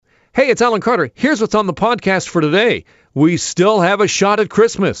Hey, it's Alan Carter. Here's what's on the podcast for today. We still have a shot at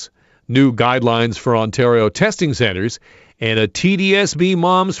Christmas. New guidelines for Ontario testing centers and a TDSB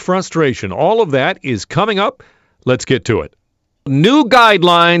mom's frustration. All of that is coming up. Let's get to it. New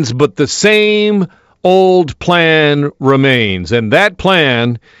guidelines, but the same old plan remains. And that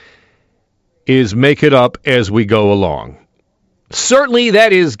plan is make it up as we go along. Certainly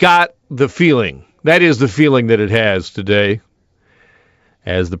that has got the feeling. That is the feeling that it has today,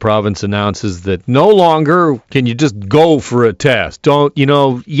 as the province announces that no longer can you just go for a test.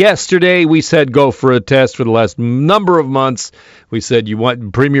 Yesterday we said go for a test for the last number of months. We said you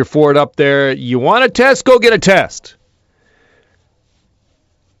want Premier Ford up there. You want a test? Go get a test.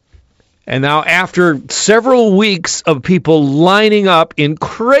 And now after several weeks of people lining up in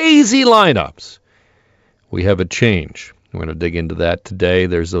crazy lineups, we have a change. We're going to dig into that today.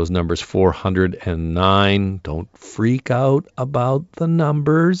 There's those numbers 409. Don't freak out about the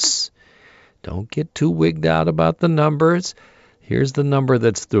numbers. Don't get too wigged out about the numbers. Here's the number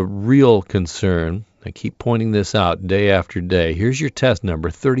that's the real concern. I keep pointing this out day after day. Here's your test number,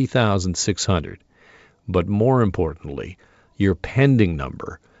 30,600. But more importantly, your pending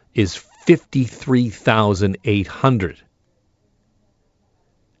number is 53,800.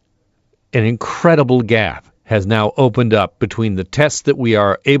 An incredible gap has now opened up between the tests that we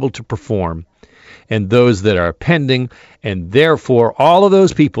are able to perform and those that are pending, and therefore all of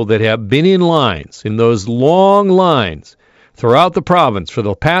those people that have been in lines, in those long lines throughout the province for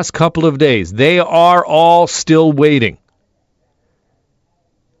the past couple of days, they are all still waiting.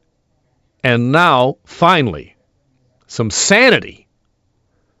 And now, finally, some sanity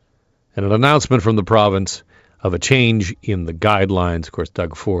and an announcement from the province of a change in the guidelines. Of course,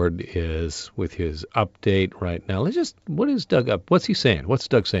 Doug Ford is with his update right now. What is Doug up? What's he saying? What's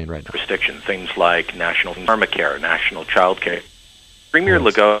Doug saying right now? Restrictions, things like national pharmacare, national childcare. Premier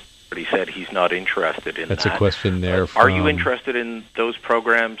Legault already said he's not interested in That's that. a question there. Are you interested in those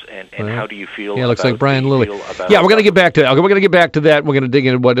programs, and how do you feel? Yeah, it looks like Brian Lilly. Yeah, we're going to get back to that. We're going to get back to that. We're going to dig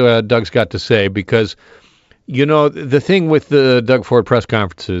into what Doug's got to say, because the thing with the Doug Ford press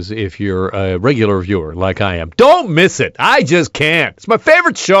conferences, if you're a regular viewer like I am, don't miss it. I just can't. It's my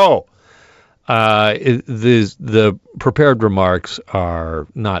favorite show. The prepared remarks are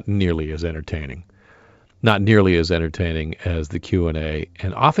not nearly as entertaining. Not nearly as entertaining as the Q&A.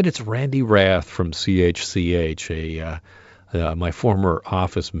 And often it's Randy Rath from CHCH, my former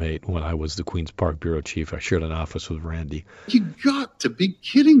office mate when I was the Queen's Park Bureau Chief. I shared an office with Randy. You got to be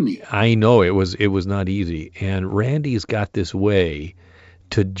kidding me. I know, it was not easy. And Randy's got this way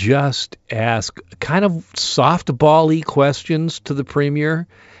to just ask kind of softball-y questions to the Premier,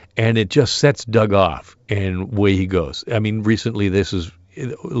 and it just sets Doug off, and away he goes. I mean, recently this is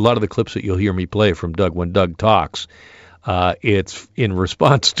a lot of the clips that you'll hear me play from Doug when Doug talks. It's in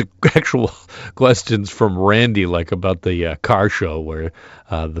response to actual questions from Randy, like about the car show where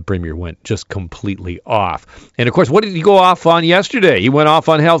the Premier went just completely off. And, of course, what did he go off on yesterday? He went off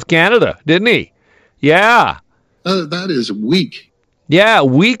on Health Canada, didn't he? Yeah. That is weak. Yeah,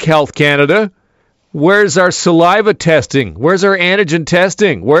 weak Health Canada. Where's our saliva testing? Where's our antigen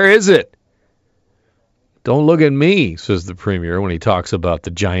testing? Where is it? Don't look at me, says the Premier when he talks about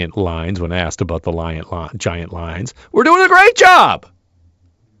the giant lines, when asked about the giant lines. We're doing a great job.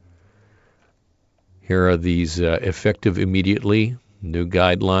 Here are these effective immediately, new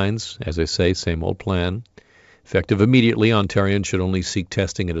guidelines. As I say, same old plan. Effective immediately, Ontarians should only seek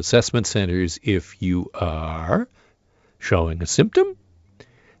testing at assessment centers if you are showing a symptom,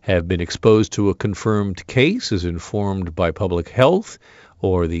 have been exposed to a confirmed case as informed by Public Health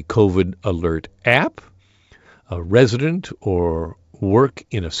or the COVID Alert app, a resident or work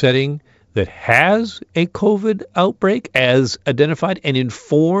in a setting that has a COVID outbreak as identified and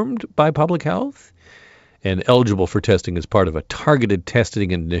informed by Public Health, and eligible for testing as part of a targeted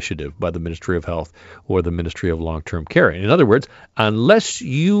testing initiative by the Ministry of Health or the Ministry of Long-Term Care. In other words, unless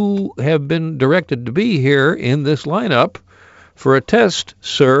you have been directed to be here in this lineup for a test,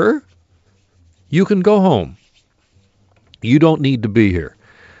 sir, you can go home. You don't need to be here,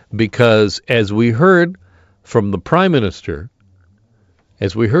 because as we heard from the Prime Minister in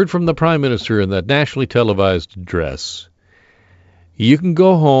that nationally televised address, you can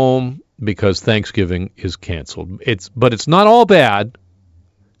go home because Thanksgiving is canceled. But it's not all bad.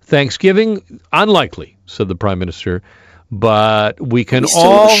 Thanksgiving, unlikely, said the Prime Minister, but we can all... We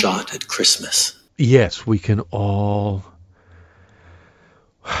still have a shot at Christmas. Yes, we can all...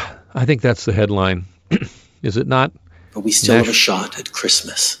 I think that's the headline. Is it not? But we still have a shot at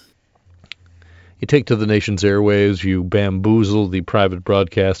Christmas. You take to the nation's airwaves, you bamboozle the private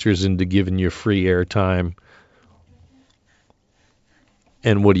broadcasters into giving you free airtime.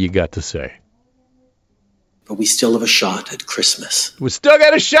 And what do you got to say? But we still have a shot at Christmas. We still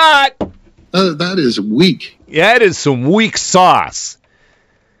got a shot. That is weak. Yeah, it is some weak sauce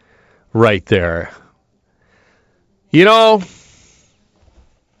right there. You know,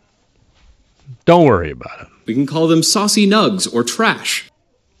 don't worry about it. We can call them saucy nugs or trash.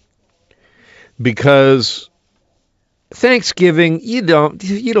 Because Thanksgiving, you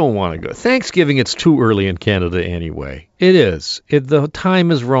don't want to go. Thanksgiving, it's too early in Canada anyway. It is. The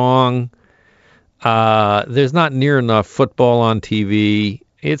time is wrong. There's not near enough football on TV.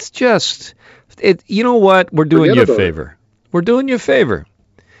 It's just, you know what? We're doing you a favor. We're doing you a favor.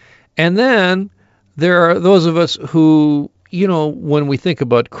 And then there are those of us who, when we think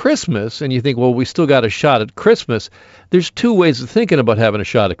about Christmas and you think, well, we still got a shot at Christmas, there's two ways of thinking about having a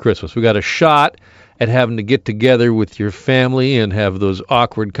shot at Christmas. We got a shot at having to get together with your family and have those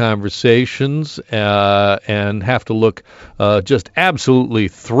awkward conversations and have to look just absolutely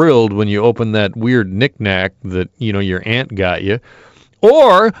thrilled when you open that weird knick-knack that, your aunt got you.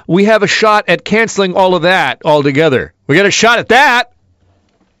 Or we have a shot at canceling all of that altogether. We got a shot at that.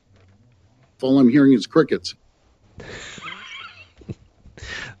 All I'm hearing is crickets.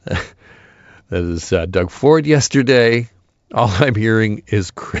 That is Doug Ford yesterday. All I'm hearing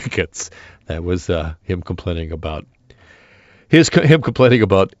is crickets. That was him complaining about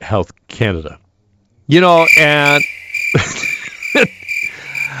Health Canada. And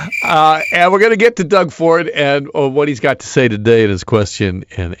and we're going to get to Doug Ford and what he's got to say today in his question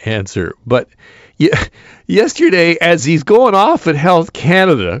and answer. But yesterday, as he's going off at Health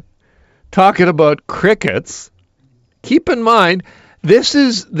Canada, talking about crickets, keep in mind, this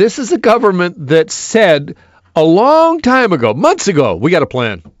is a government that said a long time ago, months ago, we got a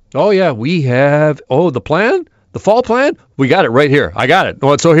plan. Oh, yeah, we have. Oh, the plan? The fall plan? We got it right here. I got it.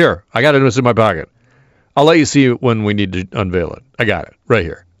 Oh, it's here. I got it. It's in my pocket. I'll let you see it when we need to unveil it. I got it right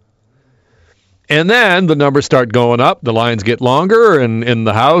here. And then the numbers start going up. The lines get longer. And in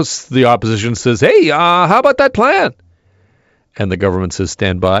the House, the opposition says, hey, how about that plan? And the government says,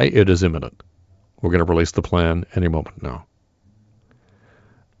 stand by. It is imminent. We're going to release the plan any moment now.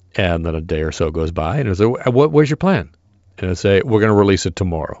 And then a day or so goes by. And it's like, where's your plan? And I say, we're going to release it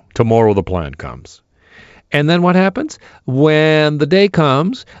tomorrow. Tomorrow the plan comes. And then what happens? When the day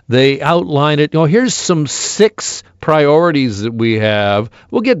comes, they outline it. Here's some 6 priorities that we have.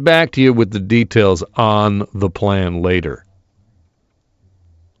 We'll get back to you with the details on the plan later.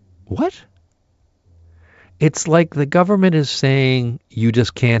 What? It's like the government is saying you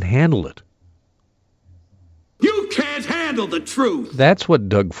just can't handle it. You can't handle the truth. That's what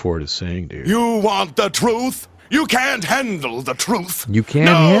Doug Ford is saying to you. You want the truth? You can't handle the truth. You can't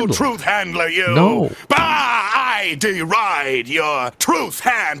handle it. No truth handler, you. No. Bah, I deride your truth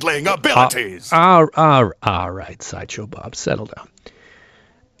handling abilities. All right, Sideshow Bob, settle down.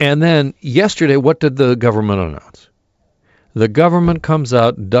 And then yesterday, what did the government announce? The government comes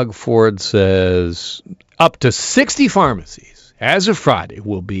out, Doug Ford says, up to 60 pharmacies, as of Friday,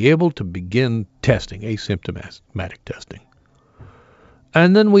 will be able to begin testing, asymptomatic testing.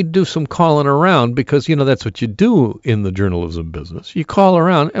 And then we do some calling around because, that's what you do in the journalism business. You call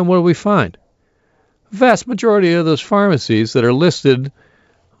around, and what do we find? Vast majority of those pharmacies that are listed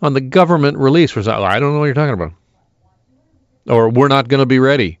on the government release was, I don't know what you're talking about. Or we're not going to be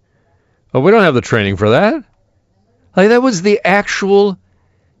ready. Oh, we don't have the training for that. Like, that was the actual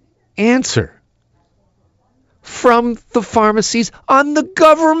answer from the pharmacies on the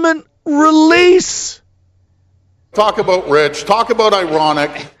government release. Talk about rich. Talk about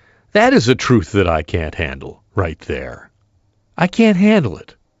ironic. That is a truth that I can't handle right there. I can't handle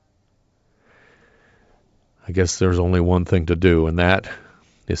it. I guess there's only one thing to do, and that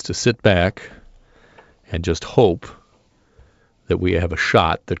is to sit back and just hope that we have a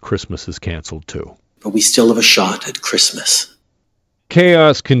shot that Christmas is canceled too. But we still have a shot at Christmas.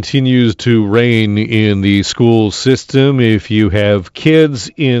 Chaos continues to reign in the school system. If you have kids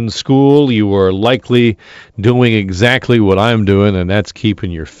in school, you are likely doing exactly what I'm doing, and that's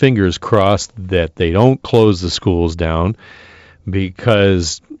keeping your fingers crossed that they don't close the schools down.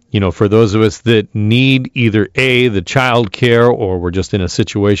 Because, for those of us that need either A, the child care, or we're just in a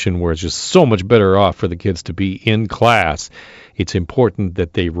situation where it's just so much better off for the kids to be in class, it's important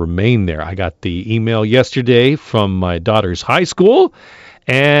that they remain there. I got the email yesterday from my daughter's high school,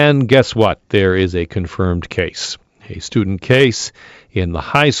 and guess what? There is a confirmed case, a student case in the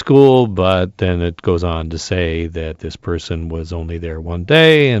high school, but then it goes on to say that this person was only there one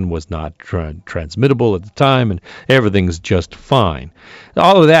day and was not transmittable at the time, and everything's just fine.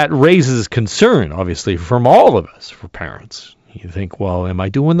 All of that raises concern, obviously, from all of us, for parents. You think, well, am I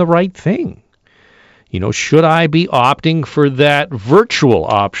doing the right thing? Should I be opting for that virtual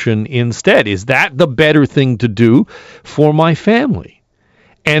option instead? Is that the better thing to do for my family?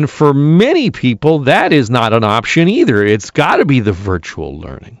 And for many people, that is not an option either. It's got to be the virtual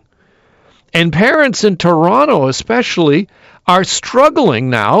learning. And parents in Toronto especially are struggling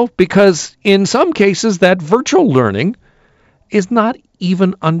now because in some cases that virtual learning is not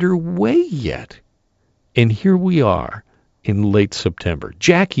even underway yet. And here we are in late September.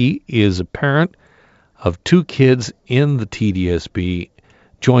 Jackie is a parent of 2 kids in the TDSB,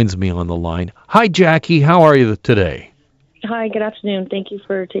 joins me on the line. Hi, Jackie. How are you today? Hi, good afternoon. Thank you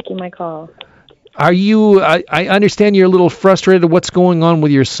for taking my call. Are you, I understand you're a little frustrated. What's going on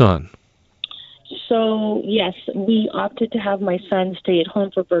with your son? So, yes, we opted to have my son stay at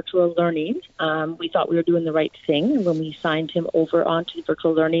home for virtual learning. We thought we were doing the right thing when we signed him over onto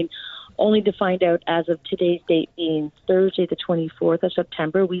virtual learning, only to find out as of today's date being Thursday, the 24th of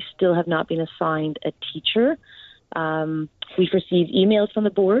September, we still have not been assigned a teacher. We've received emails from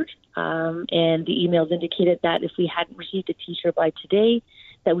the board, and the emails indicated that if we hadn't received a teacher by today,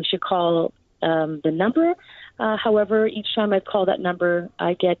 that we should call the number. However, each time I've called that number,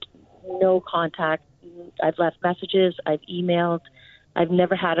 I get no contact. I've left messages, I've emailed. I've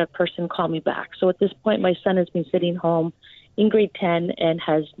never had a person call me back. So at this point, my son has been sitting home in grade 10 and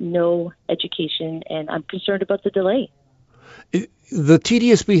has no education, and I'm concerned about the delay. The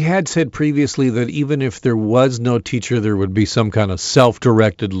TDSB had said previously that even if there was no teacher, there would be some kind of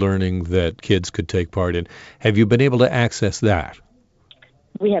self-directed learning that kids could take part in. Have you been able to access that?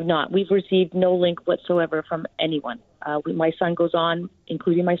 We have not. We've received no link whatsoever from anyone. My son goes on,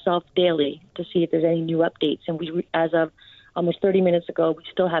 including myself, daily to see if there's any new updates. And we, as of almost 30 minutes ago, we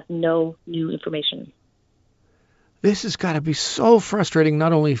still have no new information. This has got to be so frustrating,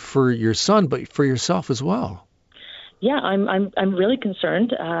 not only for your son, but for yourself as well. Yeah, I'm really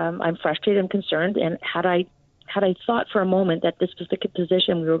concerned. I'm frustrated. I'm concerned. And had I thought for a moment that this was the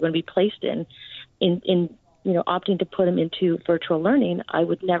position we were going to be placed in opting to put him into virtual learning, I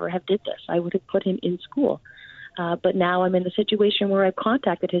would never have did this. I would have put him in school. But now I'm in the situation where I've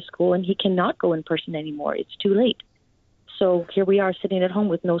contacted his school and he cannot go in person anymore. It's too late. So here we are sitting at home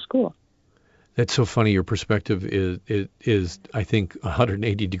with no school. That's so funny. Your perspective is, I think,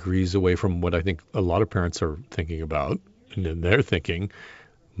 180 degrees away from what I think a lot of parents are thinking about. And then they're thinking,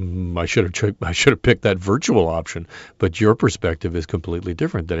 I should have picked that virtual option. But your perspective is completely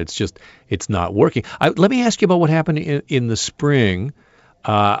different, that it's not working. Let me ask you about what happened in the spring.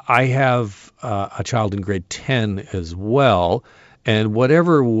 I have a child in grade 10 as well. And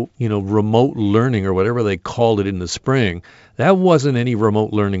whatever, remote learning or whatever they called it in the spring, that wasn't any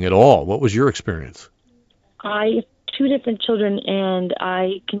remote learning at all. What was your experience? I have 2 different children, and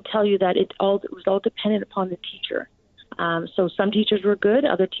I can tell you that it was all dependent upon the teacher. So some teachers were good,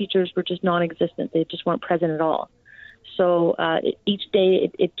 other teachers were just non-existent. They just weren't present at all. So each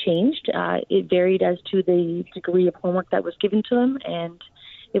day it changed. It varied as to the degree of homework that was given to them, and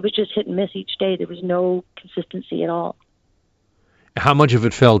it was just hit and miss each day. There was no consistency at all. How much of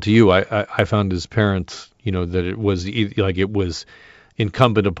it fell to you? I found as parents, that it was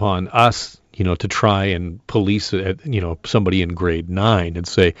incumbent upon us, to try and police somebody in grade 9 and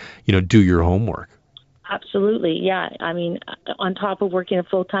say, do your homework. Absolutely, yeah. I mean, on top of working a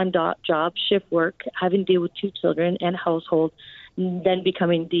full-time job, shift work, having to deal with 2 children and household, then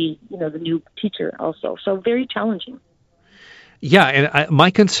becoming the new teacher also. So very challenging. Yeah, and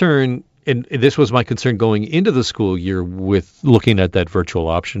my concern. And this was my concern going into the school year with looking at that virtual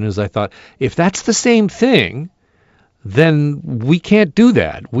option, is I thought, if that's the same thing, then we can't do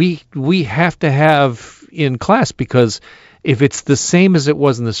that. We have to have in class, because if it's the same as it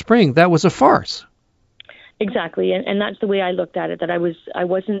was in the spring, that was a farce. Exactly, and that's the way I looked at it, that I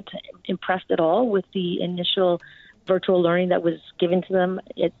wasn't impressed at all with the initial virtual learning that was given to them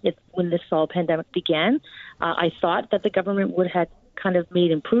when this fall pandemic began. I thought that the government would have kind of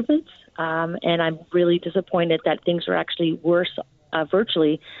made improvements, and I'm really disappointed that things are actually worse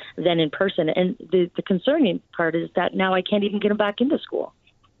virtually than in person. And the concerning part is that now I can't even get them back into school.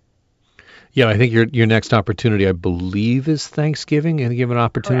 Yeah, I think your next opportunity, I believe, is Thanksgiving, and you have an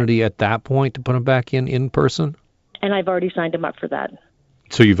opportunity Correct. At that point to put them back in person? And I've already signed them up for that.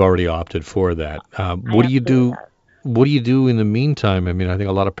 So you've already opted for that. What do you do? What do you do in the meantime? I mean, I think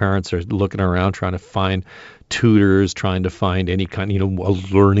a lot of parents are looking around trying to find tutors, trying to find any kind, a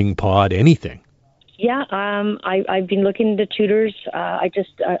learning pod, anything. Yeah, I've been looking into tutors. I'd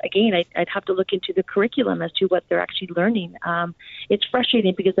have to look into the curriculum as to what they're actually learning. It's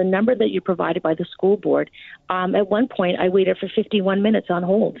frustrating because the number that you provided by the school board, at one point I waited for 51 minutes on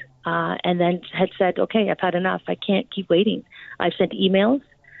hold and then had said, okay, I've had enough. I can't keep waiting. I've sent emails.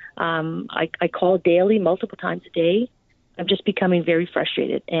 I call daily, multiple times a day. I'm just becoming very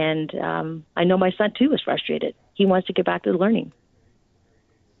frustrated. And I know my son, too, is frustrated. He wants to get back to learning.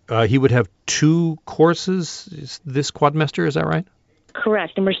 He would have 2 courses this quadmester, is that right?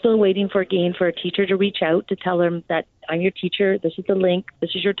 Correct. And we're still waiting for a teacher to reach out to tell him that I'm your teacher, this is the link,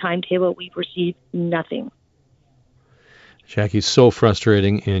 this is your timetable. We've received nothing. Jackie, so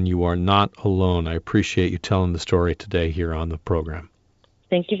frustrating, and you are not alone. I appreciate you telling the story today here on the program.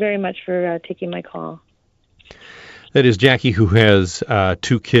 Thank you very much for taking my call. That is Jackie, who has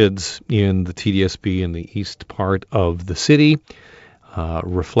 2 kids in the TDSB in the east part of the city,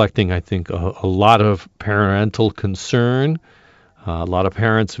 reflecting, I think, a lot of parental concern, a lot of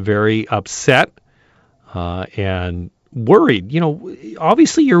parents very upset and worried.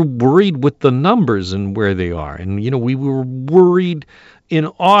 Obviously you're worried with the numbers and where they are. And, we were worried in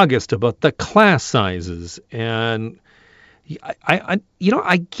August about the class sizes. And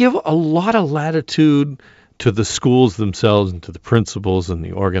I give a lot of latitude to the schools themselves and to the principals and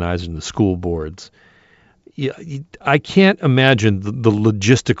the organizers and the school boards. I can't imagine the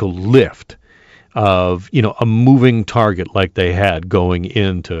logistical lift of, a moving target like they had going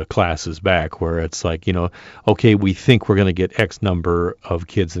into classes back, where it's like, okay, we think we're going to get X number of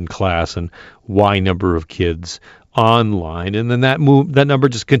kids in class and Y number of kids online. And then that number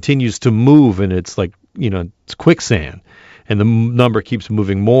just continues to move, and it's like, it's quicksand. And the number keeps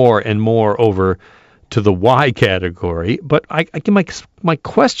moving more and more over to the Y category. But my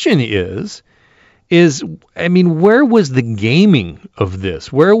question is, where was the gaming of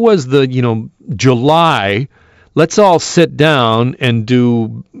this? Where was the, July, let's all sit down and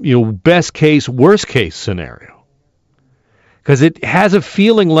do, best case, worst case scenario? Because it has a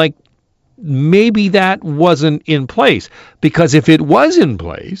feeling like maybe that wasn't in place. Because if it was in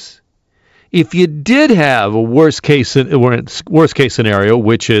place, if you did have a worst case scenario,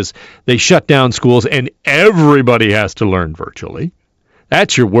 which is they shut down schools and everybody has to learn virtually,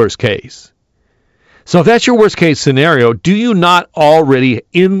 that's your worst case. So if that's your worst case scenario, do you not already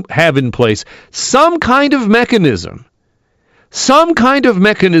have in place some kind of mechanism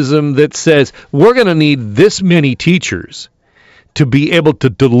that says we're going to need this many teachers to be able to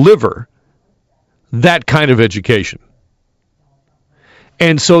deliver that kind of education?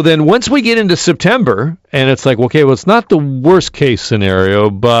 And so then once we get into September, and it's like, okay, well, it's not the worst case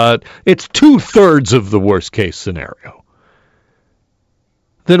scenario, but it's 2/3 of the worst case scenario.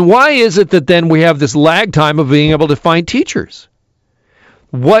 Then why is it that then we have this lag time of being able to find teachers?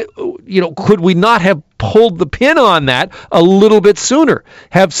 Could we not have pulled the pin on that a little bit sooner?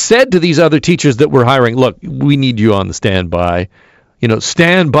 Have said to these other teachers that we're hiring, look, we need you on the standby.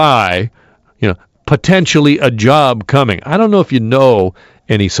 Stand by, potentially a job coming. I don't know if you know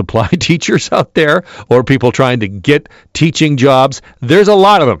any supply teachers out there or people trying to get teaching jobs. There's a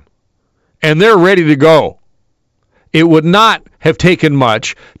lot of them, and they're ready to go. It would not have taken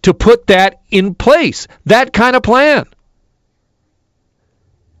much to put that in place, that kind of plan.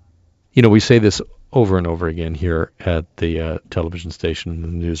 We say this over and over again here at the television station in the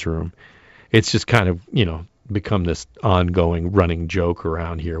newsroom. It's just kind of, become this ongoing running joke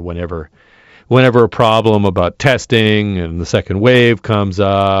around here whenever a problem about testing and the second wave comes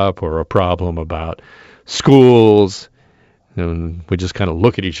up, or a problem about schools, and we just kind of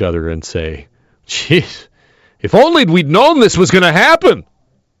look at each other and say, geez, if only we'd known this was going to happen.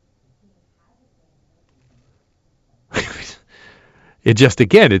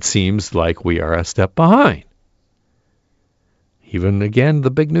 It seems like we are a step behind. Even, again,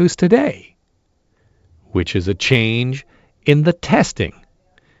 the big news today, which is a change in the testing.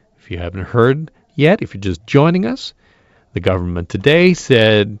 If you haven't heard yet, if you're just joining us, the government today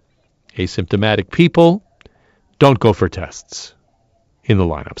said asymptomatic people don't go for tests in the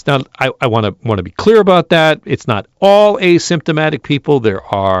lineups. Now, I want to be clear about that. It's not all asymptomatic people. There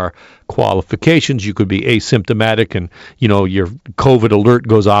are qualifications. You could be asymptomatic and, your COVID alert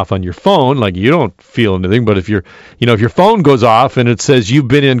goes off on your phone, like you don't feel anything. But if your phone goes off and it says you've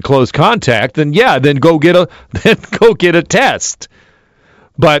been in close contact, then go get a test.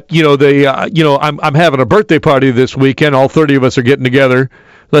 But, I'm having a birthday party this weekend. All 30 of us are getting together.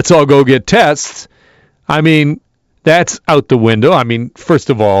 Let's all go get tests. That's out the window.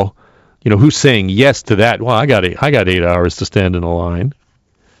 First of all, who's saying yes to that? Well, I got 8 hours to stand in a line.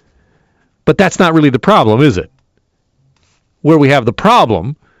 But that's not really the problem, is it? Where we have the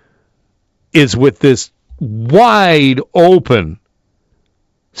problem is with this wide open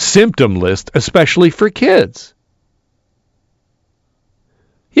symptom list, especially for kids.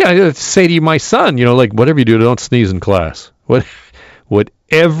 Yeah, I say to my son, whatever you do, don't sneeze in class.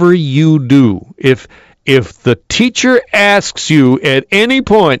 Whatever you do, if If the teacher asks you at any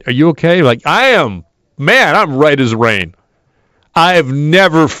point, are you okay? Like, I am. Man, I'm right as rain. I have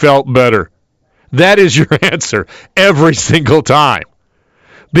never felt better. That is your answer every single time.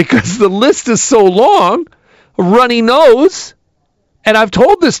 Because the list is so long, a runny nose, and I've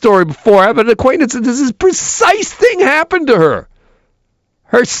told this story before. I have an acquaintance, and this precise thing happened to her.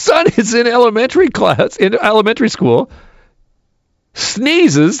 Her son is in elementary school,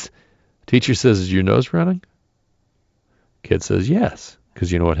 sneezes. Teacher says, is your nose running? Kid says, yes.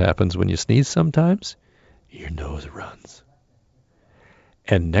 Because you know what happens when you sneeze sometimes? Your nose runs.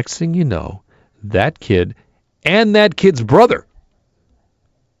 And next thing you know, that kid and that kid's brother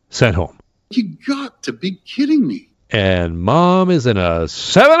sent home. You got to be kidding me. And mom is in a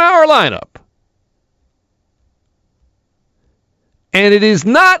 7-hour lineup. And it is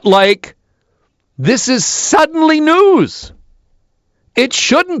not like this is suddenly news. It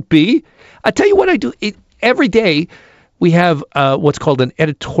shouldn't be. I tell you what I do. Every day we have what's called an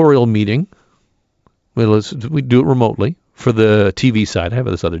editorial meeting. We do it remotely for the TV side. I have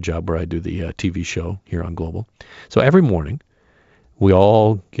this other job where I do the TV show here on Global. So every morning we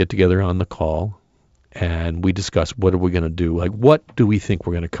all get together on the call and we discuss what are we going to do? Like, what do we think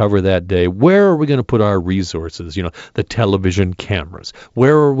we're going to cover that day? Where are we going to put our resources? You know, the television cameras.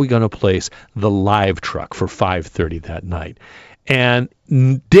 Where are we going to place the live truck for 5:30 that night? And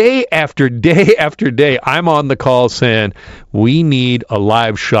day after day after day, I'm on the call saying, we need a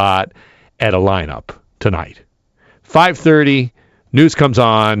live shot at a lineup tonight. 5:30, news comes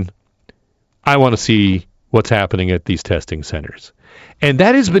on. I want to see what's happening at these testing centers. And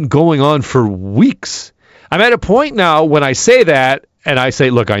that has been going on for weeks. I'm at a point now when I say that, and I say,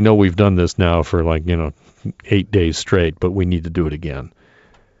 look, I know we've done this now for 8 days straight, but we need to do it again.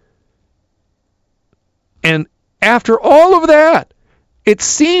 And after all of that, it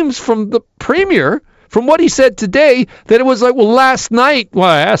seems from the premier, from what he said today, that it was like, well, last night,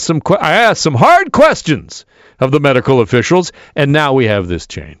 I asked some hard questions of the medical officials, and now we have this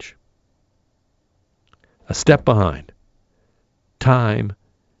change. A step behind. Time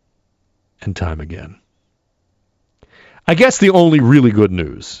and time again. I guess the only really good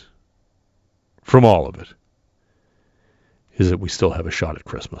news from all of it is that we still have a shot at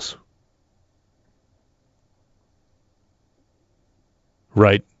Christmas.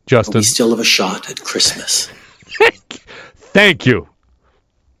 Right, Justin? But we still have a shot at Christmas. Thank you.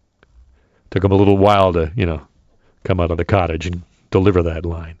 Took him a little while to, come out of the cottage and deliver that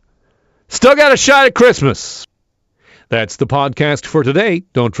line. Still got a shot at Christmas. That's the podcast for today.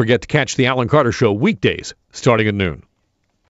 Don't forget to catch the Alan Carter Show weekdays starting at noon.